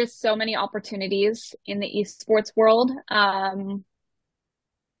there's just so many opportunities in the esports world.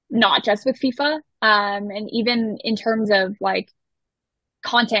 Not just with FIFA, and even in terms of like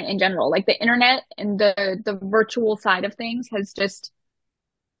content in general, like the internet and the virtual side of things has just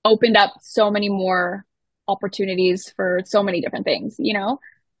opened up so many more opportunities for so many different things.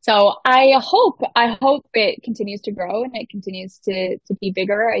 So I hope it continues to grow and it continues to be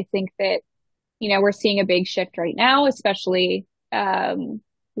bigger. I think that, we're seeing a big shift right now, especially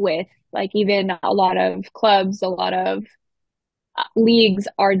with like even a lot of clubs, a lot of leagues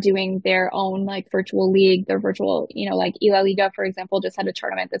are doing their own like virtual league, their virtual, like La Liga, for example, just had a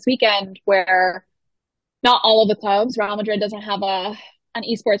tournament this weekend where not all of the clubs, Real Madrid doesn't have an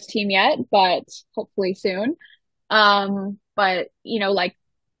esports team yet, but hopefully soon. But like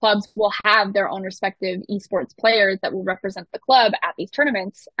clubs will have their own respective esports players that will represent the club at these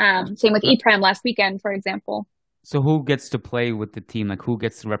tournaments. Same with EPREM last weekend, for example. So who gets to play with the team? Like who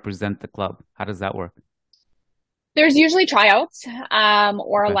gets to represent the club? How does that work? There's usually tryouts,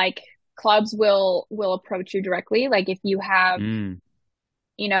 or Okay. like clubs will approach you directly. Like if you have,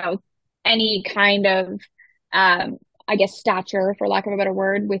 any kind of, I guess, stature, for lack of a better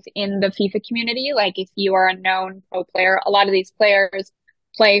word, within the FIFA community. Like if you are a known pro player, a lot of these players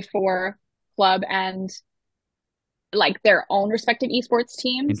play for club and like their own respective esports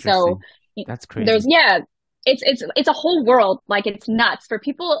team. So Interesting. That's crazy. it's a whole world. Like it's nuts for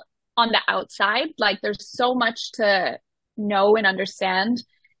people on the outside. Like there's so much to know and understand.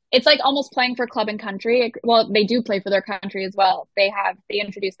 It's like almost playing for club and country. Well, they do play for their country as well. They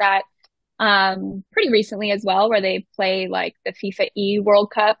introduced that pretty recently as well, where they play like the FIFA E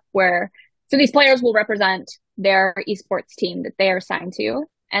World Cup, so these players will represent their esports team that they are signed to,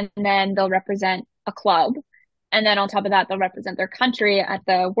 and then they'll represent a club, and then on top of that, they'll represent their country at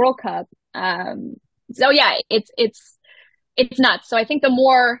the World Cup. So yeah, it's nuts. So I think the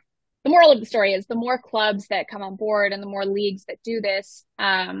moral of the story is the more clubs that come on board and the more leagues that do this,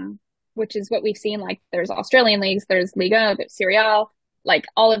 which is what we've seen. Like there's Australian leagues, there's Liga, there's Serie A. Like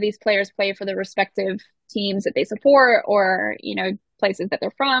all of these players play for the respective teams that they support or, places that they're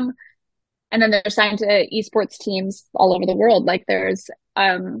from. And then they're signed to esports teams all over the world. Like there's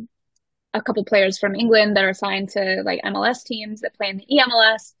a couple players from England that are signed to like MLS teams that play in the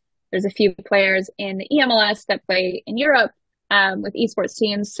EMLS. There's a few players in the EMLS that play in Europe with esports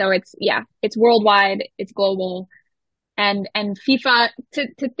teams. So it's worldwide, it's global. And FIFA,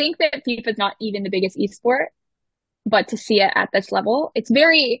 to think that FIFA is not even the biggest esport, but to see it at this level, it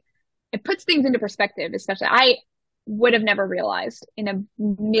puts things into perspective. Especially would have never realized in a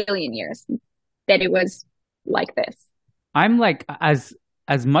million years that it was like this. I'm like, as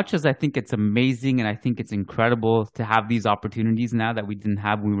much as I think it's amazing and I think it's incredible to have these opportunities now that we didn't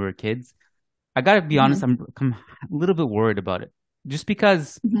have when we were kids, I gotta be honest, I'm a little bit worried about it. Just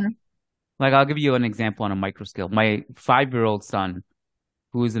because, like, I'll give you an example on a micro scale. My 5-year-old son,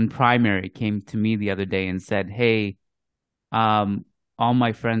 who is in primary, came to me the other day and said, "Hey, all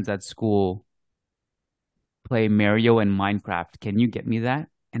my friends at school play Mario and Minecraft. Can you get me that?"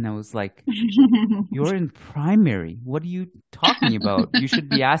 And I was like, "You're in primary. What are you talking about? You should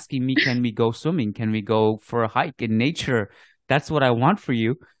be asking me, can we go swimming? Can we go for a hike in nature? That's what I want for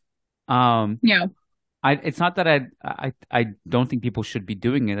you." Yeah. It's not that I don't think people should be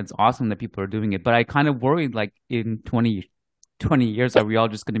doing it. It's awesome that people are doing it. But I kind of worried, like, in 20 years, are we all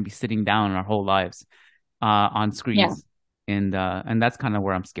just going to be sitting down our whole lives on screens? Yeah. And that's kind of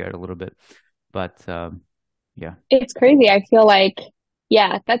where I'm scared a little bit. But yeah. It's crazy. I feel like,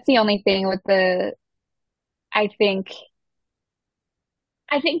 yeah, that's the only thing with I think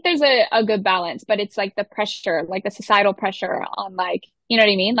there's a good balance, but it's like the pressure, like the societal pressure on, like, you know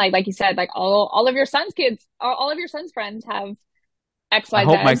what I mean? Like you said, like all of your son's kids, all of your son's friends have X, Y, I Z.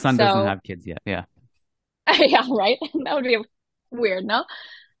 hope my son doesn't have kids yet. Yeah. Yeah, right. That would be weird, no?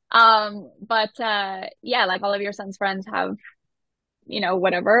 But yeah, like all of your son's friends have,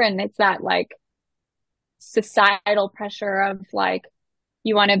 whatever. And it's that like societal pressure of like,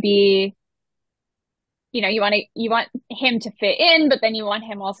 you want to be, you want him to fit in, but then you want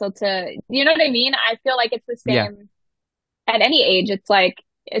him also to, you know what I mean? I feel like it's the same at any age. It's like,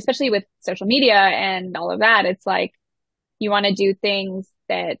 especially with social media and all of that, it's like you want to do things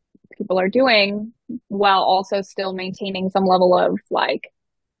that people are doing while also still maintaining some level of, like,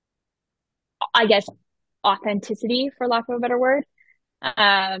 I guess, authenticity, for lack of a better word.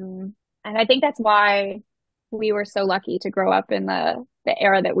 And I think that's why we were so lucky to grow up in the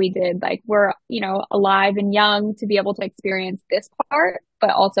era that we did. Like, we're, alive and young to be able to experience this part,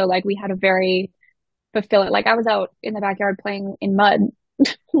 but also like we had a very fulfilling, like I was out in the backyard playing in mud,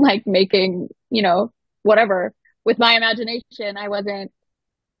 like making, whatever with my imagination. I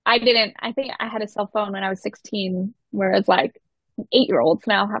think I had a cell phone when I was 16, whereas like 8-year-olds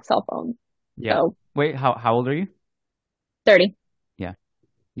now have cell phones. Yeah. So, wait, how old are you? 30. Yeah.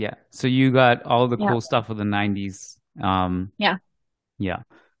 Yeah. So you got all the Yeah. cool stuff of the 90s. Yeah. Yeah.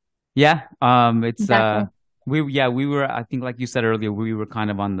 Yeah. It's Exactly. we were, I think, like you said earlier, we were kind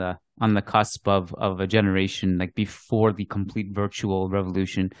of on the cusp of a generation, like before the complete virtual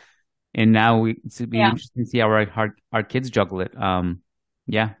revolution. And now it's be interesting to see how our kids juggle it.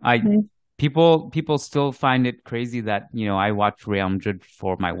 Yeah. People still find it crazy that, I watch Real Madrid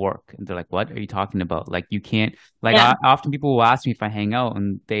for my work, and they're like, "What are you talking about? Like, you can't." Like, often people will ask me if I hang out,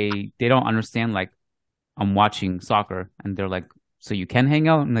 and they don't understand, like, I'm watching soccer, and they're like, "So you can hang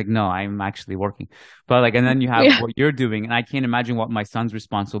out?" And like, "No, I'm actually working." But like, and then you have what you're doing, and I can't imagine what my son's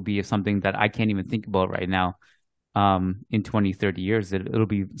response will be of something that I can't even think about right now. In 20, 30 years, it'll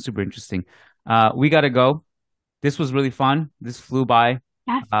be super interesting. We got to go. This was really fun. This flew by.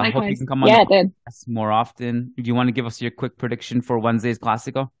 Yes, Hope you can come on it the did. podcast more often. Do you want to give us your quick prediction for Wednesday's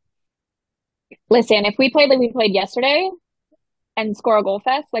Clasico? Listen, if we played like we played yesterday and score a goal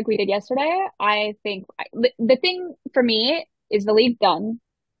fest like we did yesterday, I think the thing for me is the league's done.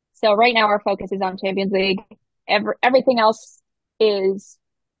 So right now our focus is on Champions League. Everything else is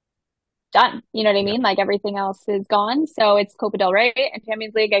done. You know what I mean? Like, everything else is gone. So it's Copa del Rey and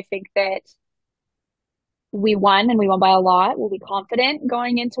Champions League. I think that we won, and we won by a lot. We'll be confident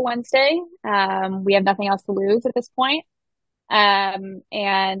going into Wednesday. We have nothing else to lose at this point.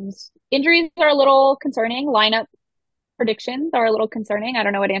 And injuries are a little concerning. Lineup predictions are a little concerning. I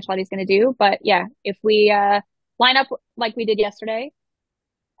don't know what Ancelotti's going to do, but yeah, if we line up like we did yesterday,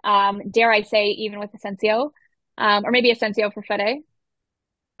 dare I say, even with Asensio, or maybe Asensio for Fede,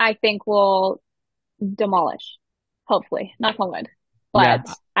 I think we'll demolish. Hopefully, knock on wood. But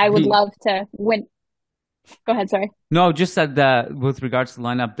I would love to win. Go ahead, sorry. No, just that with regards to the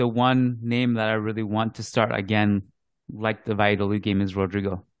lineup, the one name that I really want to start again, like the Valladolid game, is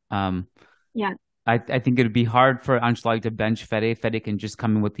Rodrigo. Yeah. I think it'd be hard for Ancelotti to bench Fede. Fede can just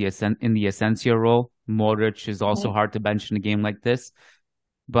come in with the Asensio role. Modric is also hard to bench in a game like this.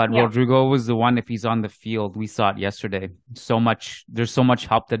 But Rodrigo was the one, if he's on the field, we saw it yesterday. There's so much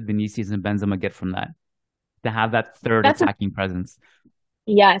help that Vinicius and Benzema get from that, to have that third attacking presence.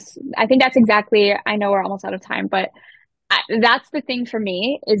 Yes, I think that's exactly, I know we're almost out of time, but that's the thing for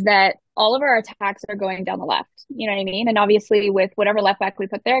me, is that all of our attacks are going down the left. You know what I mean? And obviously with whatever left back we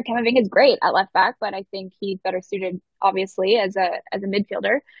put there, Camavinga is great at left back, but I think he's better suited, obviously, as a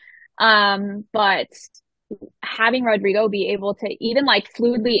midfielder. But having Rodrigo be able to even like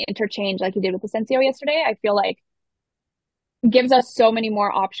fluidly interchange like he did with Asensio yesterday, I feel like gives us so many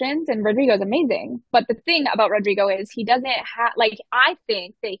more options, and Rodrigo's amazing. But the thing about Rodrigo is he doesn't have, like, I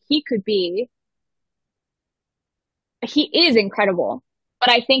think that he is incredible,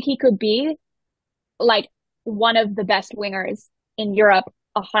 but I think he could be like one of the best wingers in Europe,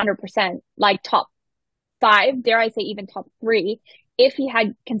 100%, like top 5, dare I say even top 3, if he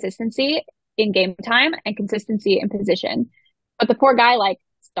had consistency in game time and consistency in position. But the poor guy, like,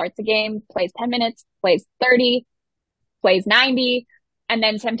 starts a game, plays 10 minutes, plays 30, plays 90, and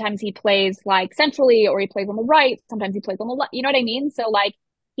then sometimes he plays like centrally, or he plays on the right, sometimes he plays on the left, you know what I mean? So like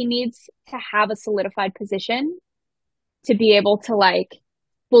he needs to have a solidified position to be able to like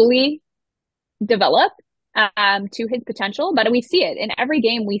fully develop to his potential. But we see it in every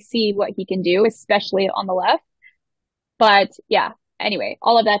game. We see what he can do, especially on the left. But yeah, anyway,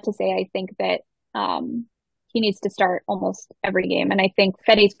 all of that to say, I think that he needs to start almost every game. And I think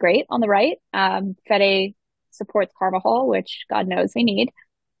Fede's great on the right. Fede supports Carvajal, which God knows we need.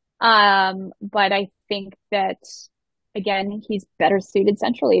 But I think that, again, he's better suited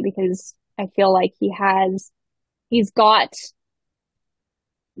centrally, because I feel like he's got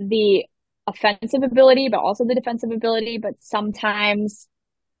the offensive ability, but also the defensive ability. But sometimes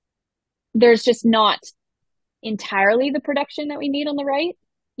there's just not entirely the production that we need on the right,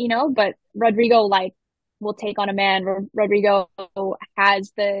 you know, but Rodrigo like will take on a man. Rodrigo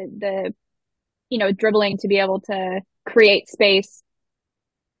has the you know, dribbling to be able to create space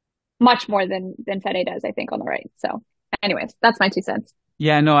much more than Fede does, I think, on the right. So anyways, that's my 2 cents.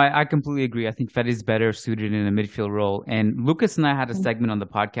 Yeah, no, I completely agree. I think Fede's better suited in a midfield role. And Lucas and I had a segment on the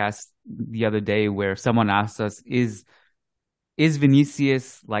podcast the other day where someone asked us, is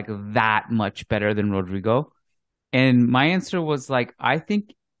Vinicius like that much better than Rodrigo? And my answer was like, I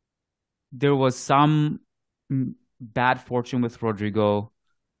think there was some bad fortune with Rodrigo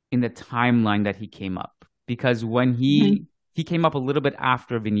in the timeline that he came up. Because when he came up a little bit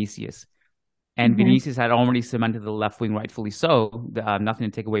after Vinicius, and Vinicius had already cemented the left wing, rightfully so.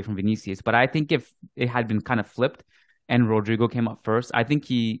 Nothing to take away from Vinicius. But I think if it had been kind of flipped and Rodrigo came up first, I think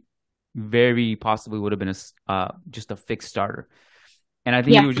he very possibly would have been just a fixed starter. And I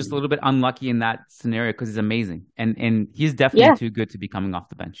think he was just a little bit unlucky in that scenario because he's amazing. And he's definitely too good to be coming off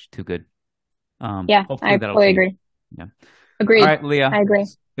the bench. Too good. I fully agree. Yeah. Agreed. All right, Leah. I agree.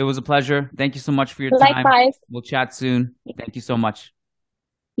 It was a pleasure. Thank you so much for your time. Likewise. We'll chat soon. Thank you so much.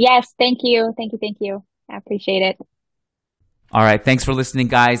 Yes, thank you. Thank you. I appreciate it. All right. Thanks for listening,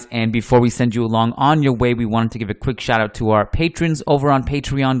 guys. And before we send you along on your way, we wanted to give a quick shout out to our patrons over on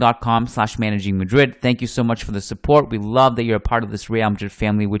patreon.com/Managing Madrid. Thank you so much for the support. We love that you're a part of this Real Madrid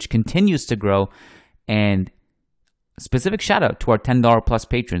family, which continues to grow. And specific shout out to our $10 plus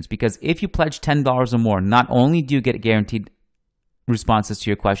patrons, because if you pledge $10 or more, not only do you get guaranteed responses to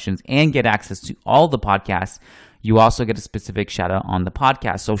your questions and get access to all the podcasts, you also get a specific shout out on the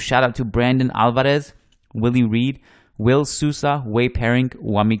podcast. So shout out to Brandon Alvarez, Willie Reed, Will Sousa, Wei Pering,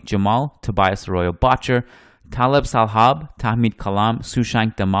 Wamik Jamal, Tobias Arroyo Botcher, Taleb Salhab, Tahmid Kalam,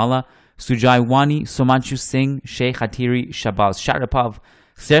 Sushank Damala, Sujai Wani, Somanchu Singh, Sheikh Hatiri, Shabaz Sharapov,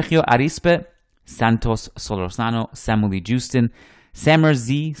 Sergio Arispe, Santos Solorzano, Samuli Justin, Samir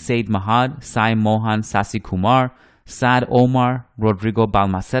Z, Said Mahad, Sai Mohan Sasi Kumar, Saad Omar, Rodrigo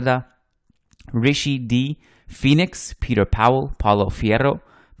Balmaceda, Rishi D, Phoenix, Peter Powell, Paulo Fierro,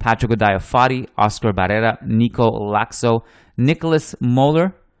 Patrick Fari, Oscar Barrera, Nico Laxo, Nicholas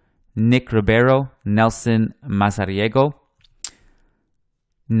Moeller, Nick Ribeiro, Nelson Mazariego,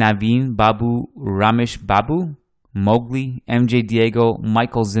 Naveen Babu, Ramesh Babu, Mowgli, MJ Diego,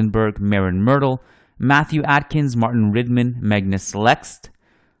 Michael Zinberg, Marin Myrtle, Matthew Atkins, Martin Ridman, Magnus Lext,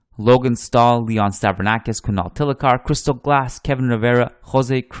 Logan Stahl, Leon Stavronakis, Kunal Tilakar, Crystal Glass, Kevin Rivera,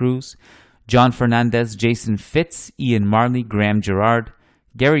 Jose Cruz, John Fernandez, Jason Fitz, Ian Marley, Graham Gerard,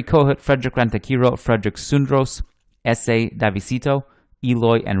 Gary Kohut, Frederick Rantakiro, Frederick Sundros, S.A. Davisito,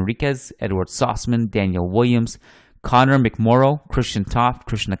 Eloy Enriquez, Edward Sossman, Daniel Williams, Connor McMorrow, Christian Toft,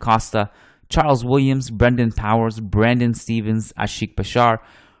 Christian Acosta, Charles Williams, Brendan Powers, Brandon Stevens, Ashik Bashar,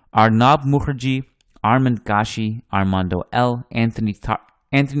 Arnab Mukherjee, Armand Gashi, Armando L., Anthony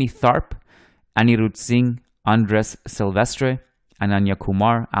Tharp, Anirudh Singh, Andres Silvestre, Ananya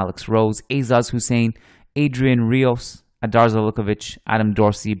Kumar, Alex Rose, Azaz Hussein, Adrian Rios, Adar Zalukovic, Adam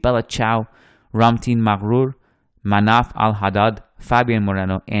Dorsey, Bella Chow, Ramtin Maghrur, Manaf Al-Haddad, Fabian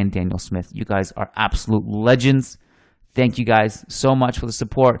Moreno, and Daniel Smith. You guys are absolute legends. Thank you guys so much for the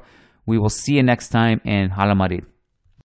support. We will see you next time, and Hala Madrid.